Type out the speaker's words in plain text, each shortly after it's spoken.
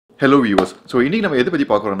Hello viewers. So இன்னைக்கு நம்ம எதை பத்தி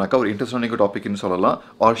பார்க்க போறோம்னாக்கா ஒரு இன்ட்ரஸ்டிங் டாபிக்னு சொல்லலாம்.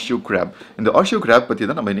 Horseshoe crab. இந்த Horseshoe crab பத்தி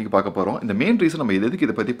தான் நம்ம இன்னைக்கு பார்க்க போறோம். இந்த மெயின் ரீசன் நம்ம எதுக்கு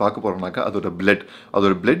இத பத்தி பார்க்க போறோம்னாக்கா அதோட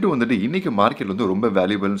blood வந்துட்டு இன்னைக்கு மார்க்கெட்ல வந்து ரொம்ப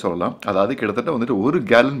வேல்யூபிள்னு சொல்லலாம். அதாவது கிட்டத்தட்ட வந்துட்டு ஒரு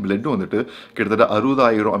கேலன் blood வந்துட்டு கிட்டத்தட்ட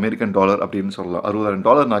 60,000 அமெரிக்கன் டாலர் அப்படின்னு சொல்லலாம். 60,000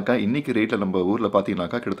 டாலர்னாக்கா இன்னைக்கு ரேட்ல நம்ம ஊர்ல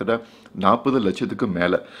பாத்தீங்கன்னாக்கா கிட்டத்தட்ட 40 லட்சத்துக்கு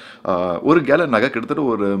மேல. ஒரு கேலன்னாக்கா கிட்டத்தட்ட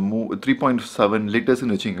ஒரு 3.7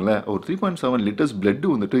 லிட்டர்ஸ்னு வெச்சீங்களேன். ஒரு 3.7 லிட்டர்ஸ் blood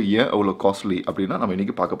வந்துட்டு ஏன் அவ்வளவு காஸ்ட்லி அப்படினா நம்ம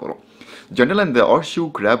இன்னைக்கு பார்க்க போறோம். ஜெனரலா இந்த Horseshoe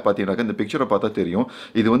crab பாத்தீங்கன்னாக்கா இந்த பிக்சரை பார்த்தா தெரியும்.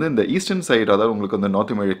 இது வந்து இந்த ஈஸ்டர்ன் சைடு, அதாவது உங்களுக்கு வந்து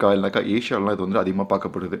நார்த் அமெரிக்கா இல்லைனாக்கா ஏஷியாலாம் இது வந்து அதிகமாக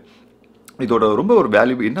பார்க்கப்படுது. இதோட ரொம்ப ஒரு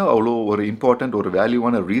வேல்யூ என்ன, அவ்வளோ ஒரு இம்பார்ட்டன்ட் ஒரு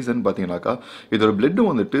வேல்யூவான ரீசன் பார்த்தீங்கன்னாக்கா இதோட பிளட்டு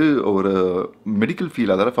வந்துட்டு ஒரு மெடிக்கல்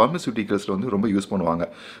ஃபீல், அதாவது ஃபார்மசூட்டிக்கல்ஸில் வந்து ரொம்ப யூஸ் பண்ணுவாங்க.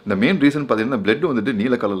 இந்த மெயின் ரீசன் பார்த்தீங்கன்னா பிளட் வந்துட்டு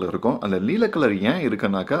நீல கலரில் இருக்கும். அந்த நீல கலர் ஏன்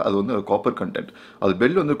இருக்குன்னாக்கா அது வந்து காப்பர் கண்டென்ட். அது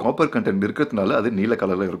பிளட் வந்து காப்பர் கண்டென்ட் இருக்கிறதுனால அது நீல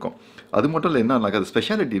கலரில் இருக்கும். அது மட்டும் இல்லை, என்னன்னாக்கா அது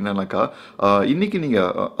ஸ்பெஷாலிட்டி என்னன்னாக்கா இன்னைக்கு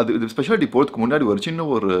நீங்கள் இது ஸ்பெஷாலிட்டி போகிறதுக்கு முன்னாடி ஒரு சின்ன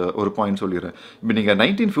ஒரு பாயிண்ட் சொல்லிடுறேன். இப்போ நீங்கள்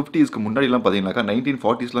 1950ஸ்க்கு முன்னாடிலாம் பார்த்தீங்கன்னாக்கா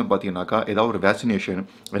 1940ஸ்லாம் பார்த்தீங்கன்னாக்கா ஏதாவது ஒரு வேக்சினேஷன்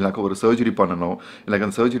இல்லைனாக்கா ஒரு சர்ஜரி பண்ணணும், இல்லை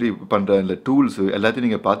அந்த சர்ஜரி பண்ணுற இந்த டூல்ஸ் எல்லாத்தையும்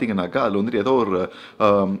நீங்கள் பார்த்தீங்கன்னாக்கா அதில் வந்துட்டு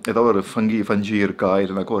ஏதோ ஒரு ஃபஞ்சி இருக்கா,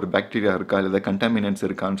 இல்லைனாக்கா ஒரு பாக்டீரியா இருக்கா, இல்லை ஏதாவது கண்டாமினன்ட்ஸ்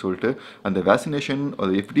இருக்கான்னு சொல்லிட்டு அந்த வேக்சினேஷன்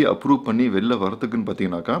அதை எப்படி அப்ரூவ் பண்ணி வெளில வரதுக்குன்னு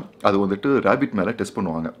பார்த்தீங்கன்னாக்கா அது வந்துட்டு ரேபிட் மேலே டெஸ்ட்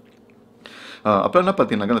பண்ணுவாங்க. அப்புறம் என்ன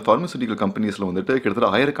பார்த்தீங்கன்னாக்கா அந்த ஃபார்மசூட்டிக்கல் கம்பெனிஸில் வந்துட்டு கிட்டத்தட்ட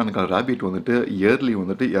ஆயிரக்கணக்கான ரேபிட் வந்துட்டு இயர்லி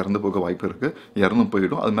வந்துட்டு இறந்து போக வாய்ப்பு இருக்குது. இறந்து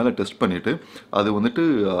போயிடும். அது மேலே டெஸ்ட் பண்ணிவிட்டு அது வந்துட்டு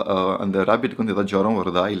அந்த ரேபிட்டுக்கு வந்து எதாவது ஜுரம்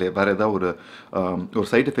வருதா, இல்லை வேறு ஏதாவது ஒரு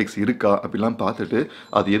சைட் எஃபெக்ட்ஸ் இருக்கா அப்படிலாம் பார்த்துட்டு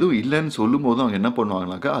அது எதுவும் இல்லைன்னு சொல்லும் போது அவங்க என்ன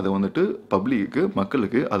பண்ணுவாங்கனாக்கா அதை வந்துட்டு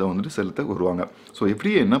மக்களுக்கு அதை வந்துட்டு செலுத்த வருவாங்க. ஸோ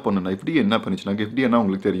எப்படி என்ன பண்ணுச்சுனாக்கா எப்படி என்ன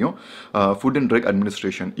உங்களுக்கு தெரியும், ஃபுட் அண்ட் ட்ரக்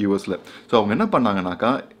அட்மினிஸ்ட்ரேஷன் யூஎஸில். ஸோ அவங்க என்ன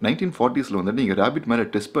பண்ணாங்கனாக்கா 1940ஸ்ல வந்துட்டு நீங்கள் ரேபிட் மேலே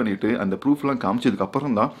டெஸ்ட் பண்ணிவிட்டு அந்த ப்ரூஃப் காமிச்சதுக்கு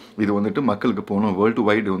அப்புறம் தான் இது வந்துட்டு மக்களுக்கு போகணும், வேர்ல்டு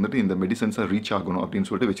வைடு வந்துட்டு இந்த மெடிசன்ஸை ரீச் ஆகணும் அப்படின்னு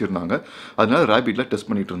சொல்லிட்டு வச்சிருந்தாங்க. அதனால ரேபிட்ல டெஸ்ட்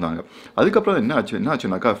பண்ணிட்டு இருந்தாங்க. அதுக்கப்புறம் என்ன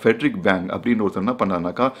ஆச்சுனாக்கா ஃபெட்ரிக் பேங் அப்படின்னு ஒருத்தர் என்ன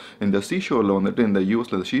பண்ணாருனாக்கா இந்த சீஷோரில் வந்துட்டு இந்த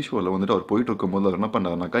யூஎஸ்ல சீஷோரில் வந்துட்டு அவர் போயிட்டு இருக்கும்போது அவர் என்ன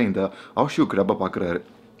பண்ணாருனாக்கா இந்த Horseshoe crab பார்க்குறாரு.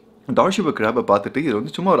 இந்த Horseshoe crab பார்த்துட்டு இது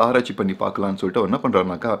வந்து சும்மா ஒரு ஆராய்ச்சி பண்ணி பார்க்கலான்னு சொல்லிட்டு அவர் என்ன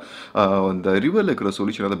பண்ணுறாருனாக்கா இந்த ரிவரில் இருக்கிற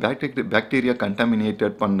சொல்யூஷன், அந்த பாக்டீரியா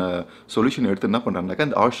கண்டாமினேட்டட் பண்ண சொல்யூஷன் எடுத்து என்ன பண்ணுறாருனாக்கா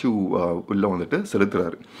இந்த Horseshoe உள்ள வந்துட்டு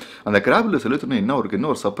செலுத்துறாரு. அந்த கிராபில் செலுத்தினா என்ன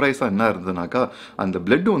ஒரு சர்ப்ரைஸாக என்ன இருந்ததுனாக்கா அந்த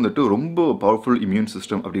பிளட் வந்துட்டு ரொம்ப பவர்ஃபுல் இம்யூன்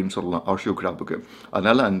சிஸ்டம் அப்படின்னு சொல்லலாம் Horseshoe crabக்கு.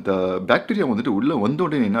 அதனால் அந்த பாக்டீரியா வந்துட்டு உள்ளே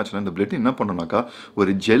வந்தோடனே என்ன ஆச்சுன்னா அந்த பிளட் என்ன பண்ணோம்னாக்கா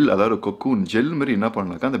ஒரு ஜெல், அதாவது கொக்கூன் ஜெல் மாதிரி என்ன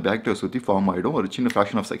பண்ணாக்கா அந்த பாக்டீரியா சுற்றி ஃபார்ம் ஆகிடும் ஒரு சின்ன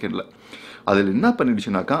ஃப்ராக்ஷன் ஆஃப் செகண்டில். அதில் என்ன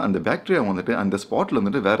பண்ணிடுச்சுனாக்கா அந்த பாக்டீரியா வந்துட்டு அந்த ஸ்பாட்டில்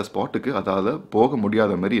வந்துட்டு வேறு ஸ்பாட்டுக்கு அதாவது போக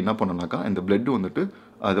முடியாத மாதிரி என்ன பண்ணோம்னாக்கா இந்த பிளட் வந்துட்டு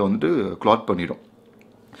அதை வந்துட்டு கிளாட் பண்ணிடும்.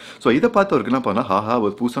 ஸோ இதை பார்த்து அவருக்கு என்ன பண்ணால்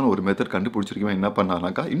ஒரு புதுசான ஒரு மெத்தட் கண்டுபிடிச்சிருக்கேன். என்ன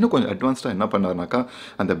பண்ணாருனாக்கா இன்னும் கொஞ்சம் அட்வான்ஸ்டாக என்ன பண்ணாருனாக்கா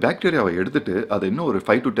அந்த பாக்டீரியாவை எடுத்துட்டு அதை இன்னும் ஒரு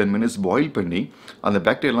 5 to 10 minutes பாயில் பண்ணி அந்த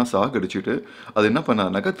பாக்டீரியாலாம் சாகடிச்சிட்டு அது என்ன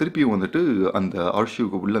பண்ணாருனாக்கா திருப்பியும் வந்துட்டு அந்த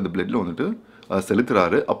Horseshoe உள்ள அந்த பிளட்ல வந்துட்டு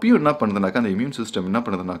செலுத்துறாரு. அப்பயும் என்ன பண்ணுதுனாக்கா அந்த இம்யூன் சிஸ்டம் என்ன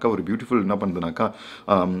பண்ணுதுனாக்கா ஒரு பியூட்டிஃபுல் என்ன பண்ணுதுனாக்கா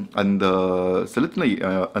அந்த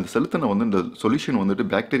செலுத்தின வந்து இந்த சொல்யூஷன் வந்துட்டு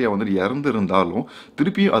பாக்டீரியா வந்துட்டு இறந்துருந்தாலும்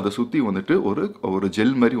திருப்பியும் அதை சுற்றி வந்துட்டு ஒரு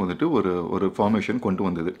ஜெல் மாதிரி வந்துட்டு ஒரு ஃபார்மேஷன் கொண்டு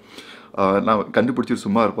வந்தது. நான் கண்டுபிடிச்சி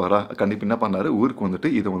சும்மா இருப்பாரா, கண்டிப்பாக என்ன பண்ணார், ஊருக்கு வந்துட்டு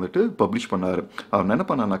இதை வந்துட்டு பப்ளிஷ் பண்ணார். அவர் என்ன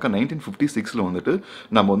பண்ணாருனாக்கா 1956ல் வந்துட்டு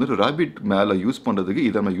நம்ம வந்துட்டு ரேபிட் மேலே யூஸ் பண்ணுறதுக்கு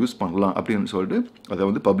இதை நம்ம யூஸ் பண்ணலாம் அப்படின்னு சொல்லிட்டு அதை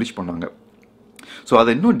வந்து பப்ளிஷ் பண்ணாங்க. ஸோ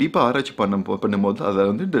அதை இன்னும் டீப்பாக ஆராய்ச்சி பண்ணும்போது அதை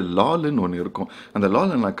வந்து இந்த லால்னு ஒன்று இருக்கும். அந்த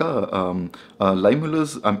லால்னாக்கா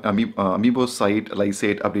லைமுலஸ் amebocyte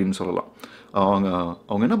lysate அப்படின்னு சொல்லலாம்.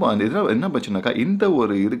 அவங்க என்ன இதில் என்ன பச்சுனாக்கா இந்த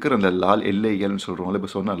ஒரு இருக்கிற அந்த லால் LALன்னு சொல்கிறோம்ல,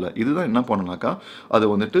 இப்போ சொன்னால இதுதான் என்ன பண்ணோம்னாக்கா அதை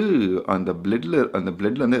வந்துட்டு அந்த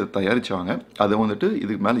பிளட்லேருந்து அதை தயாரித்தாங்க. அதை வந்துட்டு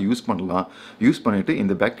இதுக்கு மேலே யூஸ் பண்ணிவிட்டு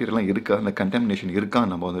இந்த பாக்டீரியாலாம் இருக்கா, அந்த கண்டாமினேஷன்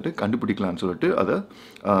இருக்கான்னு நம்ம வந்துட்டு கண்டுபிடிக்கலான்னு சொல்லிட்டு அதை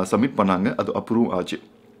சப்மிட் பண்ணாங்க. அது அப்ரூவ் ஆச்சு.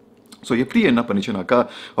 ஸோ எப்படி என்ன பண்ணிச்சுனாக்கா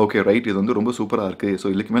ஓகே ரைட், இது வந்து ரொம்ப சூப்பராக இருக்குது, ஸோ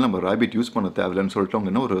இதுக்கு மேலே நம்ம ரேபிட் யூஸ் பண்ண தேவையில்லைன்னு சொல்லிட்டு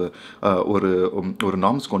அவங்க என்ன ஒரு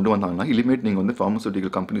நார்ம்ஸ் கொண்டு வந்தாங்கன்னா இனிமேட் நீங்கள் வந்து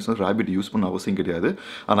ஃபார்மசூட்டிக்கல் கம்பெனிஸ் வந்து ரேபிட் யூஸ் பண்ண அவசியம் கிடையாது.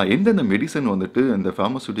 ஆனால் எந்தெந்த மெடிசன் வந்துட்டு இந்த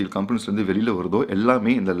ஃபார்மசூட்டிக்கல் கம்பெனிஸ்லேருந்து வெளியில் வருதோ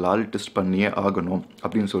எல்லாமே இந்த லால் டெஸ்ட் பண்ணியே ஆகணும்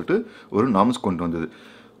அப்படின்னு சொல்லிட்டு ஒரு நார்ம்ஸ் கொண்டு வந்தது.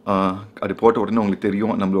 அது போட்ட உடனே உங்களுக்கு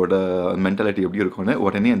தெரியும் நம்மளோட மென்டாலிட்டி எப்படி இருக்கும்னு.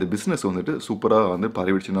 உடனே அந்த பிஸ்னஸ் வந்துட்டு சூப்பராக வந்து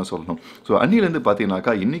பரவிடுச்சுன்னு தான் சொல்லணும். ஸோ அன்னிலேருந்து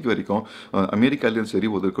பார்த்தீங்கன்னாக்கா இன்றைக்கி வரைக்கும் அமெரிக்காலையும் சரி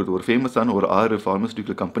ஒரு ஃபேமஸான ஒரு 6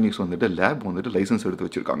 ஃபார்மசூட்டிக்கல் கம்பெனிஸ் வந்துட்டு லேப் வந்துட்டு லைசன்ஸ் எடுத்து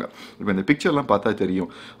வச்சுருக்காங்க. இப்போ இந்த பிக்சர்லாம் பார்த்தா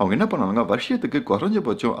தெரியும். அவங்க என்ன பண்ணாங்க, வருஷத்துக்கு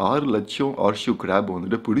குறைஞ்சபட்சம் 6 லட்சம் Horseshoe crab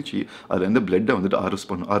வந்துட்டு பிடிச்சி அதுலேருந்து பிளட்டை வந்துட்டு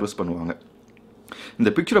ஹார்வெஸ்ட் பண்ணுவாங்க. இந்த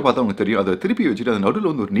பிக்சரை பார்த்தா அவங்க தெரியும். அதை திருப்பி வச்சுட்டு அந்த நடுவில்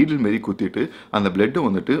வந்து ஒரு நீடில் மாரி குத்திட்டு அந்த பிளட்டை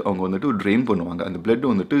வந்துட்டு அவங்க வந்துட்டு ட்ரெயின் பண்ணுவாங்க. அந்த பிளட்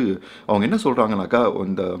வந்துட்டு அவங்க என்ன சொல்கிறாங்கனாக்கா,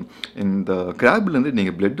 இந்த இந்த கிராப்லேருந்து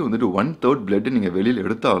நீங்கள் பிளட் வந்துட்டு 1/3 பிளட் நீங்கள் வெளியில்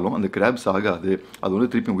எடுத்தாலும் அந்த கிராப்ஸ் ஆகாது, அது வந்து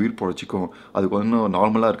திருப்பி உயிர் பொழைச்சிக்கும், அதுக்கு ஒன்றும்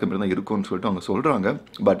நார்மலாக இருக்க மாதிரி தான் இருக்கும்னு சொல்லிட்டு அவங்க சொல்கிறாங்க.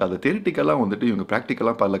 பட் அதை தியரிட்டிக்கலாக வந்துட்டு இவங்க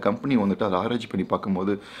ப்ராக்டிக்கலாக பல கம்பெனி வந்துட்டு அதை ஆராய்ச்சி பண்ணி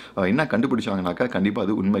பார்க்கும்போது என்ன கண்டுபிடிச்சாங்கனாக்கா, கண்டிப்பாக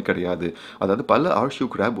அது உண்மை கிடையாது. அதாவது பல ஹார்ஸ்ஷூ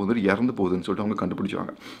கிராப் வந்துட்டு இறந்து போகுதுன்னு சொல்லிட்டு அவங்க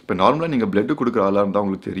கண்டுபிடிச்சாங்க. இப்போ நார்மலாக நீங்கள் பிளட் கொடுக்குற ஆளாக இருந்தால்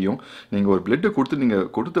உங்களுக்கு தெரியும், நீங்கள் ஒரு பிளட்டை கொடுத்து நீங்கள்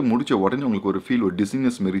கொடுத்து முடிச்ச உடனே உங்களுக்கு ஒரு ஃபீல், ஒரு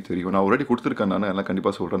டிசினஸ் மாரி தெரியும். நான் ஆல்ரெடி கொடுத்துருக்கேன், நான் எல்லாம்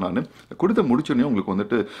கண்டிப்பாக சொல்கிறேன். நான் கொடுத்து முடிச்சோடனே உங்களுக்கு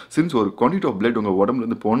வந்துட்டு சின்ஸ் ஒரு குவான்டிட்டி ஆஃப் பிளட் உங்கள்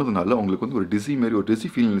உடம்புலேருந்து போனதுனால உங்களுக்கு வந்து ஒரு டிசி மாரி ஒரு டிசி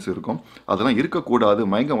ஃபீலிங்ஸ் இருக்கும். அதெல்லாம் இருக்கக்கூடாது,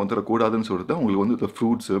 மயக்கம் வந்துடக்கூடாதுன்னு சொல்லிட்டு உங்களுக்கு வந்து இந்த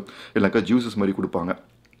ஃப்ரூட்ஸு இல்லைக்கா ஜூஸஸ் மாதிரி கொடுப்பாங்க.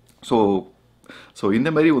 இந்த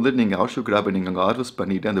மாதிரி வந்துட்டு நீங்கள் ஹார்ஸ்ஷூ கிராப்பை நீங்கள் அங்கே ஹார்வெஸ்ட்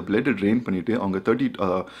பண்ணிவிட்டு அந்த பிளட்டை ட்ரெயின் பண்ணிவிட்டு அவங்க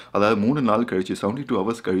அதாவது 3 நாள் கழிச்சு 72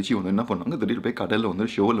 ஹவர்ஸ் கழிச்சு வந்து என்ன பண்ணுவாங்க, திடீர்னு போய் கடலில் வந்து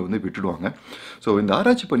ஷோவில் வந்து விட்டுடுவாங்க. இந்த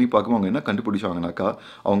ஆராய்ச்சி பண்ணி பார்க்கும்போது அவங்க என்ன கண்டுபிடிச்சாங்கனாக்கா,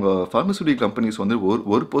 அவங்க ஃபார்மசூட்டிக்கல் கம்பெனிஸ் வந்து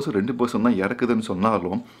ஒரு பர்சன்ட் 2% தான் இறக்குதுன்னு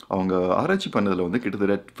சொன்னாலும் அவங்க ஆராய்ச்சி பண்ணதில் வந்து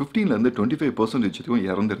கிட்டத்தட்ட 15% 25%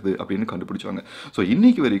 இறந்துருது அப்படின்னு கண்டுபிடிச்சாங்க.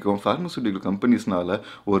 இன்னைக்கு வரைக்கும் ஃபார்மசூட்டிக்கல் கம்பெனிஸ்னால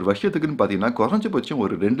ஒரு வருஷத்துக்குன்னு பார்த்தீங்கன்னா குறைஞ்சபட்சம்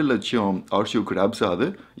ஒரு 2 லட்சம் ஹார்ஸ்ஷூ கிராப்ஸ் அது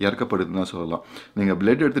இறக்கப்படுதுன்னு தான் சொல்லலாம். நீங்கள்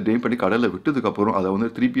பிளட் எடுத்து ட்ரெயின் பண்ணி கடலில் விட்டதுக்கப்புறம் அதை வந்து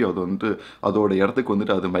திருப்பி அதை வந்து அதோட இடத்துக்கு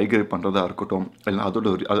வந்துட்டு அது மைக்ரேட் பண்ணுறதா இருக்கட்டும், இல்லை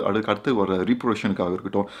அதுக்கு அடுத்து வர ரீப்ரொடக்ஷனுக்காக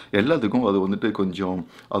இருக்கட்டும், எல்லாத்துக்கும் அது வந்துட்டு கொஞ்சம்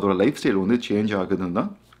அதோட லைஃப் ஸ்டைல் வந்து சேஞ்ச் ஆகுதுன்னு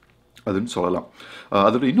தான் அதுன்னு சொல்லலாம்.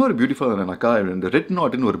 அதோட இன்னொரு பியூட்டிஃபுல் என்னன்னாக்கா, இந்த ரெட்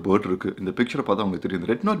நாட்னு ஒரு பேர்ட் இருக்குது. இந்த பிக்சரை பார்த்தா உங்களுக்கு தெரியும். இந்த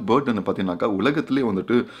ரெட் நாட் பேர்ட்னு பார்த்தீங்கன்னாக்கா உலகத்திலே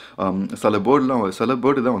வந்துட்டு சில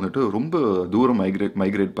பேர்டு தான் வந்துட்டு ரொம்ப தூரம்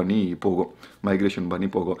மைக்ரேட் பண்ணி போகும், மைக்ரேஷன் பண்ணி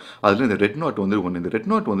போகும். அதில் இந்த ரெட் நாட் வந்து ஒன்று. இந்த ரெட்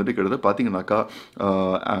நாட் வந்துட்டு கிட்டத்தட்ட பார்த்தீங்கன்னாக்கா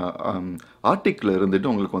ஆர்டிக்கில் இருந்துட்டு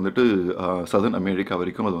உங்களுக்கு வந்துட்டு சதர்ன் அமெரிக்கா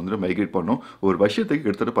வரைக்கும் அது வந்துட்டு மைக்ரேட் பண்ணும். ஒரு வருஷத்துக்கு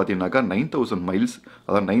கிட்டத்தட்ட பார்த்தீங்கன்னாக்கா 9000 மைல்ஸ்,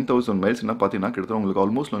 அதாவது 9000 மைல்ஸ் என்ன பார்த்தீங்கன்னா கிட்டத்தட்ட உங்களுக்கு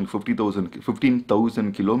ஆல்மோஸ்ட் உங்களுக்கு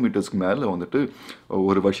 15,000 கிலோமீட்டர்ஸ்க்கு மேலே வந்துட்டு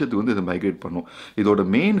ஒரு வருஷத்துக்கு வந்து இதை மைக்ரேட் பண்ணும். இதோட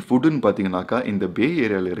மெயின் ஃபுட்டுன்னு பார்த்தீங்கன்னாக்கா இந்த பே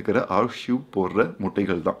ஏரியாவில் இருக்கிற ஹார்ஸ்ஷூ போடுற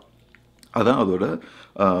முட்டைகள் தான். அதான் அதோட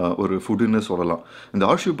ஒரு ஃபுட்டுன்னு சொல்லலாம். இந்த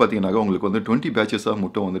ஹார்ஸ்ஷூ பார்த்தீங்கன்னாக்கா உங்களுக்கு வந்து 20 பேட்சஸாக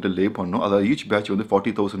முட்டை வந்துட்டு லே பண்ணும். அதாவது ஈச் பேட்ச் வந்து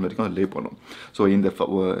 40,000 வரைக்கும் அது லே பண்ணும்.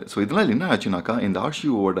 இதெல்லாம் என்ன ஆச்சுனாக்கா, இந்த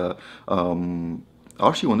ஹார்ஸ்ஷூ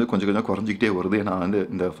வந்து கொஞ்சம் கொஞ்சம் குறைஞ்சிக்கிட்டே வருது. ஏன்னா வந்து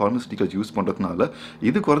இந்த ஃபார்மசூட்டிக்கல்ஸ் யூஸ் பண்ணுறதுனால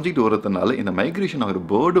இது குறைஞ்சிக்கிட்டு வரதுனால இந்த மைக்ரேஷன் ஆகிற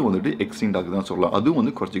பேர்டு வந்துட்டு எக்ஸ்டிங்ட் ஆகுதுன்னு சொல்லலாம். அதுவும்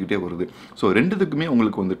வந்து குறைஞ்சிக்கிட்டே வருது. ரெண்டுத்துக்குமே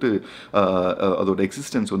உங்களுக்கு வந்துட்டு அதோட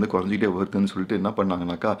எக்ஸிஸ்டன்ஸ் வந்து குறைஞ்சிக்கிட்டே வருதுன்னு சொல்லிட்டு என்ன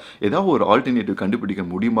பண்ணாங்கனாக்கா, ஏதாவது ஒரு ஆல்டர்னேட்டிவ் கண்டுபிடிக்க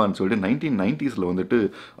முடியுமான்னு சொல்லிட்டு 1990s வந்துட்டு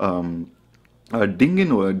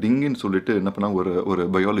டிங்கின்னு சொல்லிட்டு என்ன பண்ணாங்க, ஒரு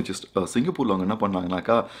பயாலஜிஸ்ட் சிங்கப்பூரில் அவங்க என்ன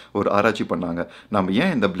பண்ணாங்கனாக்கா ஒரு ஆராய்ச்சி பண்ணாங்க. நம்ம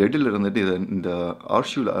ஏன் இந்த பிளட்டில் இருந்துட்டு இந்த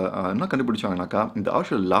ஹார்ஸ்ஷூவில் என்ன கண்டுபிடிச்சாங்கனாக்கா, இந்த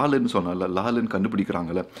ஹார்ஸ்ஷூ லாலுன்னு சொன்னால லாலுன்னு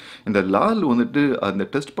கண்டுபிடிக்கிறாங்கல்ல, இந்த லால் வந்துட்டு அந்த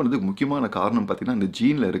டெஸ்ட் பண்ணதுக்கு முக்கியமான காரணம் பார்த்தீங்கன்னா இந்த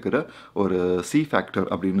ஜீனில் இருக்கிற ஒரு சி ஃபேக்டர்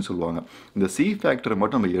அப்படின்னு சொல்லுவாங்க. இந்த சி ஃபேக்டரை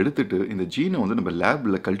மட்டும் நம்ம எடுத்துட்டு இந்த ஜீனை வந்து நம்ம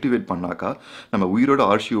லேபில் கல்டிவேட் பண்ணாக்கா நம்ம உயிரோட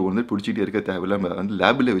ஹார்ஸ்ஷூ வந்து பிடிச்சிட்டே இருக்க தேவையில்லை. நம்ம வந்து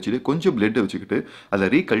லேபில் வச்சுட்டு கொஞ்சம் பிளட்டை வச்சுக்கிட்டு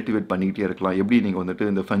அதை ரீகல்டிவேட் பண்ணிக்கிட்டே இருக்கலாம். எப்படி நீங்கள் வந்துட்டு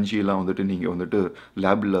இந்த ஃபஞ்சியெல்லாம் வந்துட்டு நீங்கள் வந்துட்டு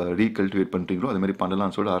லேபில் ரீகல்டிவேட் பண்ணுறீங்களோ அது மாதிரி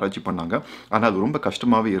பண்ணலாம்னு சொல்லி ஆராய்ச்சி பண்ணாங்க. ஆனால் அது ரொம்ப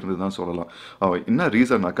கஷ்டமாகவே இருந்து தான் சொல்லலாம். என்ன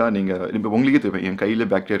ரீசன்னாக்கா, நீங்கள் இப்போ உங்களுக்கே தெரியும், என்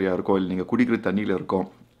கையில் பாக்டீரியா இருக்கும், இல்லை நீங்கள் குடிக்கிற தண்ணியில் இருக்கும்,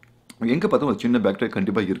 எங்கே பார்த்தா ஒரு சின்ன பாக்டீரியா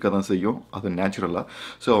கண்டிப்பாக இருக்க தான் செய்யும், அது நேச்சுரலாக.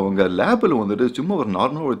 அவங்க லேபில் வந்துட்டு சும்மா ஒரு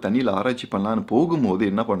நார்மலாக ஒரு தண்ணியில் ஆராய்ச்சி பண்ணலான்னு போகும்போது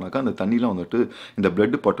என்ன பண்ணாக்கா, அந்த தண்ணியில் வந்துட்டு இந்த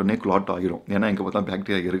பிளட் பட்டோன்னே கிளாட் ஆகிடும். ஏன்னா எங்கே பார்த்தா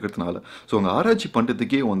பாக்டீரியா இருக்கிறதுனால. அவங்க ஆராய்ச்சி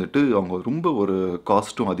பண்ணுறதுக்கே வந்துட்டு அவங்க ரொம்ப ஒரு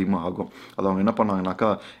காஸ்ட்டும் அதிகமாக ஆகும். அது அவங்க என்ன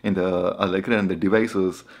பண்ணாங்கனாக்கா, அதில் இருக்கிற இந்த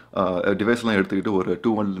டிவைஸ்லாம் எடுத்துக்கிட்டு ஒரு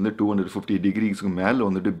 200 to 250 டிகிரிஸ்க்கு மேலே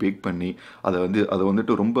வந்துட்டு பேக் பண்ணி அதை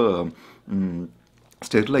வந்துட்டு ரொம்ப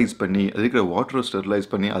ஸ்டெரிலைஸ் பண்ணி, அது இருக்கிற வாட்டரை ஸ்டெரிலைஸ்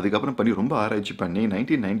பண்ணி அதுக்கப்புறம் பண்ணி ரொம்ப ஆராய்ச்சி பண்ணி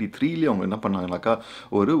 1993 அவங்க என்ன பண்ணாங்கனாக்கா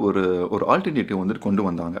ஒரு ஆல்டர்னேட்டிவ் வந்துட்டு கொண்டு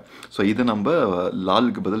வந்தாங்க. இதை நம்ம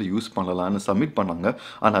லாலுக்கு பதில் யூஸ் பண்ணலான்னு சப்மிட் பண்ணாங்க.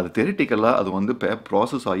 ஆனால் அது தியரிட்டிக்கலாக அது வந்து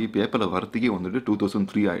ப்ராசஸ் ஆகி பேப்பரில் வரத்துக்கே வந்துட்டு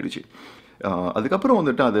 2003 ஆகிடுச்சு. அதுக்கப்புறம்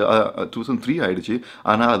வந்துட்டு அது 2003 ஆகிடுச்சு.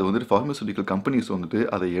 ஆனால் அது வந்துட்டு ஃபார்மசூட்டிக்கல் கம்பெனிஸ் வந்துட்டு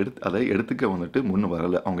அதை எடுத்துக்க வந்துட்டு முன்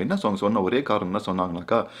வரலை. அவங்க என்ன சொன்ன ஒரே காரணம் என்ன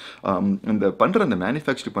சொன்னாங்கனாக்கா, இந்த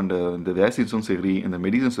மேனுஃபேக்சர் பண்ணுற இந்த வேக்சின்ஸும் சரி, இந்த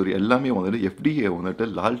மெடிசன்ஸ் சரி எல்லாமே வந்துட்டு FDA வந்துட்டு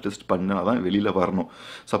லால் டெஸ்ட் பண்ணால் தான் வெளியில் வரணும்.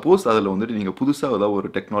 சப்போஸ் அதில் வந்துட்டு நீங்கள் புதுசாக ஏதாவது ஒரு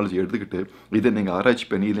டெக்னாலஜி எடுத்துக்கிட்டு இதை நீங்கள் ஆராய்ச்சி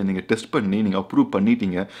பண்ணி இல்லை நீங்கள் டெஸ்ட் பண்ணி நீங்கள் அப்ரூவ்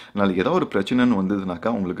பண்ணிட்டீங்க, நாளைக்கு ஏதாவது ஒரு பிரச்சனைன்னு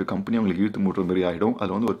வந்ததுனாக்கா உங்களுக்கு கம்பெனி உங்களுக்கு இழுத்து மூட்டுற மாதிரி ஆகிடும்.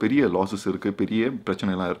 அதில் வந்து ஒரு பெரிய லாஸஸ் இருக்குது, பெரிய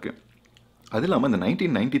பிரச்சனைலாம் இருக்குது. அது இல்லாமல் இந்த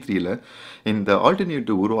 1993ல இந்த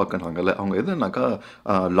ஆல்டர்னேட்டிவ் உருவாக்குனாங்கல்ல, அவங்க எதுனாக்கா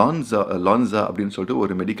லான்ஸா அப்படின்னு சொல்லிட்டு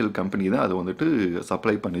ஒரு மெடிக்கல் கம்பெனி தான் அதை வந்துட்டு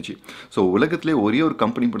சப்ளை பண்ணுச்சு. ஸோ உலகத்திலே ஒரே ஒரு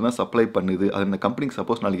கம்பெனி மட்டும் தான் சப்ளை பண்ணுது. அது அந்த கம்பெனிக்கு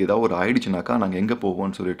சப்போஸ் நாளைக்கு ஏதாவது ஒரு ஆயிடுச்சுனாக்கா நாங்கள் எங்கே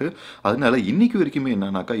போவோம்னு சொல்லிட்டு, அதனால இன்னைக்கு வரைக்குமே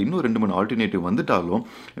என்னன்னாக்கா இன்னும் 2-3 ஆல்டர்னேட்டிவ் வந்துட்டாலும்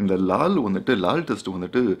இந்த லால் டெஸ்ட்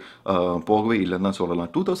வந்துட்டு போகவே இல்லைன்னு தான் சொல்லலாம்.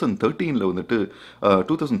 2013ல வந்துட்டு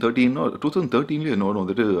 2013ல என்னோட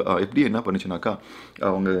வந்துட்டு எப்படி என்ன பண்ணுச்சுனாக்கா,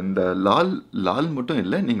 அவங்க இந்த லால் மட்டும்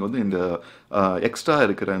இல்லை, நீங்கள் வந்து இந்த எக்ஸ்ட்ரா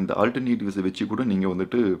இருக்கிற இந்த ஆல்டர்னேட்டிவ்ஸை வச்சு கூட நீங்கள்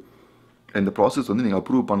வந்துட்டு இந்த ப்ராசஸ் வந்து நீங்கள்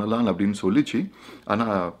அப்ரூவ் பண்ணலாம் அப்படின்னு சொல்லிச்சு.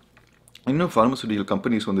 ஆனால் இன்னும் ஃபார்மசூட்டிக்கல்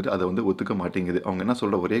கம்பெனிஸ் வந்துட்டு அதை வந்து ஒத்துக்க மாட்டேங்குது. அவங்க என்ன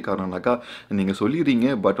சொல்கிற ஒரே காரணம்னாக்கா, நீங்கள் சொல்லிடுறீங்க,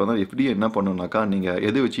 பட் வந்து FDA என்ன பண்ணணும்னாக்கா, நீங்கள்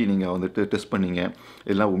எதை வச்சு நீங்கள் வந்துட்டு டெஸ்ட் பண்ணீங்க,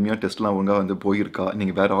 எல்லாம் உண்மையாக டெஸ்ட்லாம் ஒழுங்காக வந்து போயிருக்கா,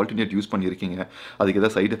 நீங்கள் வேறு ஆல்டர்னேட் யூஸ் பண்ணியிருக்கீங்க, அதுக்கு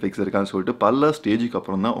எதாவது சைட் எஃபெக்ட்ஸ் இருக்கான்னு சொல்லிட்டு பல ஸ்டேஜுக்கு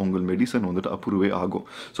அப்புறம் தான் உங்கள் மெடிசன் வந்துட்டு அப்ரூவே ஆகும்.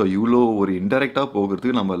 ஸோ இவ்வளோ ஒரு இன்டெரக்டாக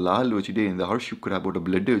போகிறதுக்கு நம்ம லால் வச்சுட்டு இந்த ஹார்ஷூ கிராபோட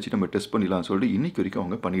பிளட்டை வச்சு நம்ம டெஸ்ட் பண்ணிடலாம்னு சொல்லிட்டு இன்னைக்கு வரைக்கும்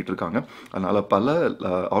அவங்க பண்ணிகிட்டு இருக்காங்க. அதனால் பல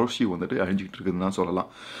ஹார்ஷூ வந்துட்டு அழிஞ்சிக்கிட்டு இருக்குதுன்னு தான்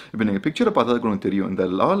சொல்லலாம். இப்போ நீங்கள் பிக்சரை பார்த்ததுக்கு உங்களுக்கு தெரியும்,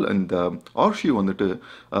 இந்த ஹார்ஷூ வந்துட்டு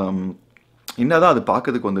என்னதான் அது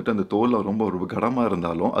பார்க்கறதுக்கு வந்துட்டு அந்த தோலில் ரொம்ப ஒரு கடமாக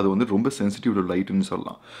இருந்தாலும் அது வந்து ரொம்ப சென்சிட்டிவ் டு லைட்டுன்னு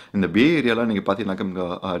சொல்லலாம். இந்த பே ஏரியாலாம் நீங்கள் பார்த்தீங்கன்னாக்கா இந்த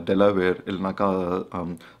டெலாவேர் இல்லைனாக்கா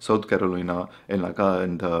சவுத் கேரோலினா இல்லைனாக்கா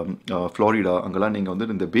இந்த ஃப்ளாரிடா அங்கெல்லாம் நீங்கள்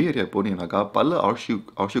வந்துட்டு இந்த பே ஏரியா போனீங்கன்னாக்கா பல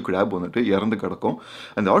ஹார்ஷூ கிராப் வந்துட்டு இறந்து கிடக்கும்.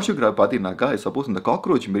 அந்த ஹார்ஷூ கிராப் பார்த்தீங்கன்னாக்கா சப்போஸ் இந்த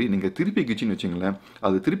காக்ரோச் மாரி நீங்கள் திருப்பி கிச்சின்னு வச்சிங்களேன்,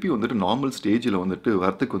 அது திருப்பி வந்துட்டு நார்மல் ஸ்டேஜில் வந்துட்டு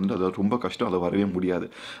வரத்துக்கு வந்துட்டு அது ரொம்ப கஷ்டம், அதை வரவே முடியாது.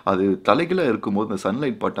 அது தலைகளாக இருக்கும்போது இந்த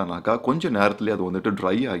சன்லைட் பட்டானாக்கா கொஞ்சம் நேரத்துலேயே அது வந்துட்டு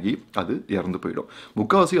ட்ரை ஆகி அது இறந்து போயிடும்.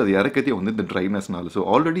 முக்கால்வாசி அது இறக்கத்தே வந்து இந்த ட்ரைனஸ்னால. ஸோ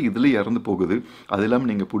ஆல்ரெடி இதுலேயே இறந்து போகுது. அது இல்லாமல்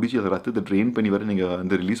நீங்கள் பிடிச்சி அதை ரத்தத்தை ட்ரெயின் பண்ணி வர நீங்கள்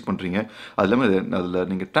வந்து ரிலீஸ் பண்ணுறீங்க. அது இல்லாமல் அதில்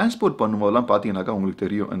நீங்கள் டிரான்ஸ்போர்ட் பண்ணும்போதெல்லாம் பார்த்தீங்கன்னாக்கா உங்களுக்கு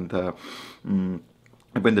தெரியும், இந்த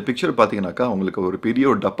இப்போ இந்த பிக்சர் பார்த்தீங்கன்னாக்கா உங்களுக்கு ஒரு பெரிய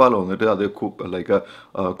ஒரு டப்பாவில் வந்துட்டு அது லைக்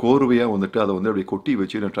கோர்வையாக வந்துட்டு அதை வந்து அப்படியே கொட்டி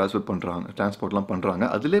வச்சு டிரான்ஸ்போர்ட்லாம் பண்ணுறாங்க.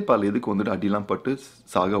 அதிலே பல இதுக்கு வந்துட்டு அடிலாம் பட்டு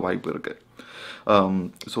சாக வாய்ப்பு இருக்குது.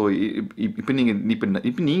 ஸோ இப்போ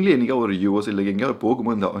நீங்களே என்றைக்கா ஒரு யூஎஸ் இல்லை எங்கேயாவது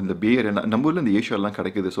போகும்போது இந்த பே ஏரியா நம்ம ஊரில் இந்த ஏஷியாலாம்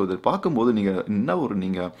கிடைக்குது. ஸோ இதை பார்க்கும்போது நீங்கள் என்ன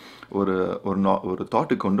ஒரு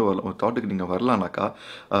தாட்டுக்கு நீங்கள் வரலான்னாக்கா,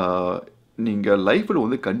 நீங்கள் லைஃப்பில்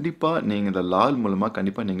வந்து கண்டிப்பாக நீங்கள் இந்த லால் மூலமாக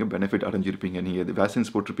கண்டிப்பாக நீங்கள் பெனிஃபிட் அடைஞ்சிருப்பீங்க. நீங்கள் இது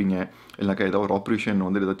வேக்சின்ஸ் போட்டிருப்பீங்க, இல்லைனாக்கா ஏதாவது ஒரு ஆப்ரேஷன்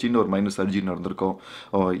வந்து ஏதாவது சின்ன ஒரு மைனர் சர்ஜரி நடந்திருக்கும்.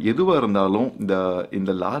 எதுவாக இருந்தாலும்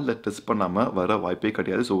இந்த லாலில் டெஸ்ட் பண்ணாமல் வர வாய்ப்பே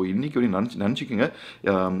கிடையாது. ஸோ இன்றைக்கி வரைக்கும் நினச்சிக்கோங்க,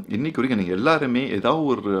 இன்றைக்கி வரைக்கும் நீங்கள் எல்லாருமே ஏதாவது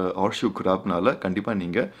ஒரு ஹார்ஷூ கிராப்னால கண்டிப்பாக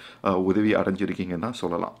நீங்கள் உதவி அடைஞ்சிருக்கீங்கன்னு தான்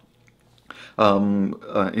சொல்லலாம்.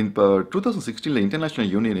 இப்போ 2016 இன்டர்நேஷ்னல்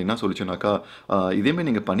யூனியன் என்ன சொல்லிச்சுனாக்கா, இதேமாதிரி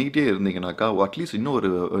நீங்கள் பண்ணிக்கிட்டே இருந்தீங்கன்னாக்கா அட்லீஸ்ட் இன்னும் ஒரு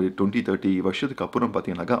 20-30 வருஷத்துக்கு அப்புறம்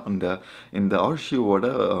பார்த்தீங்கன்னாக்கா இந்த ஹார்ஷூவோட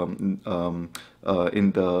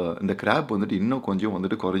இந்த கிராப் வந்துட்டு இன்னும் கொஞ்சம்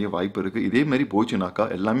வந்துட்டு குறைய வாய்ப்பு இருக்குது. இதேமாரி போச்சுனாக்கா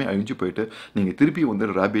எல்லாமே அழிஞ்சு போயிட்டு நீங்கள் திருப்பி வந்து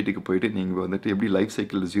ரேபிட்டுக்கு போயிட்டு நீங்கள் வந்துட்டு எப்படி லைஃப்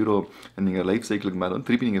சைக்கிள் நீங்கள் லைஃப் சைக்கிளுக்கு மேலே வந்து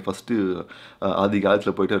திருப்பி நீங்கள் ஃபஸ்ட்டு ஆதி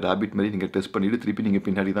காலத்தில் போயிட்டு ரேபிட் மாதிரி நீங்கள் டெஸ்ட் பண்ணிவிட்டு திருப்பி நீங்கள்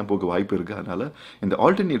பின்னாடி தான் போக வாய்ப்பு இருக்குது. அதனால் இந்த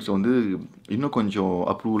ஆல்டர்னேட்ஸ் வந்து இன்னும் கொஞ்சம்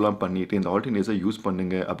அப்ரூவலாம் பண்ணிவிட்டு இந்த ஆல்டர்னேட்ஸை யூஸ்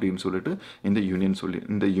பண்ணுங்க அப்படின்னு சொல்லிட்டு இந்த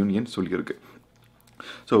யூனியன் சொல்லியிருக்கு.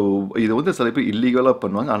 ஸோ இதை வந்து சில பேர் இல்லீகலாக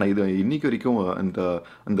பண்ணுவாங்க. ஆனால் இது இன்னைக்கு வரைக்கும்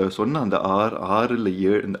இந்த சொன்ன அந்த 6 இல்லை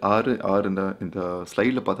 7 இந்த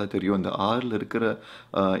ஸ்லைடில் பார்த்தா தெரியும், இந்த 6ல் இருக்கிற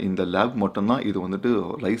இந்த லேப் மட்டும்தான் இது வந்துட்டு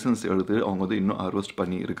லைசன்ஸ் எடுத்து அவங்க வந்து இன்னும் அரெஸ்ட்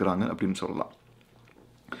பண்ணி இருக்கிறாங்க அப்படின்னு சொல்லலாம்.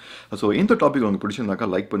 ஸோ இந்த டாபிக் உங்களுக்கு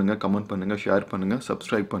பிடிச்சிருந்தாக்கா லைக் பண்ணுங்கள், கமெண்ட் பண்ணுங்கள், ஷேர் பண்ணுங்கள்,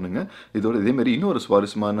 சப்ஸ்கிரைப் பண்ணுங்கள். இதேமாரி இன்னொரு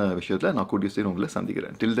சுவாரஸ்யமான விஷயத்தில் நான் கூடிய சீக்கிரம் உங்களை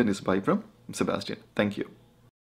சந்திக்கிறேன். டில் then is by from Sebastian. Thank you.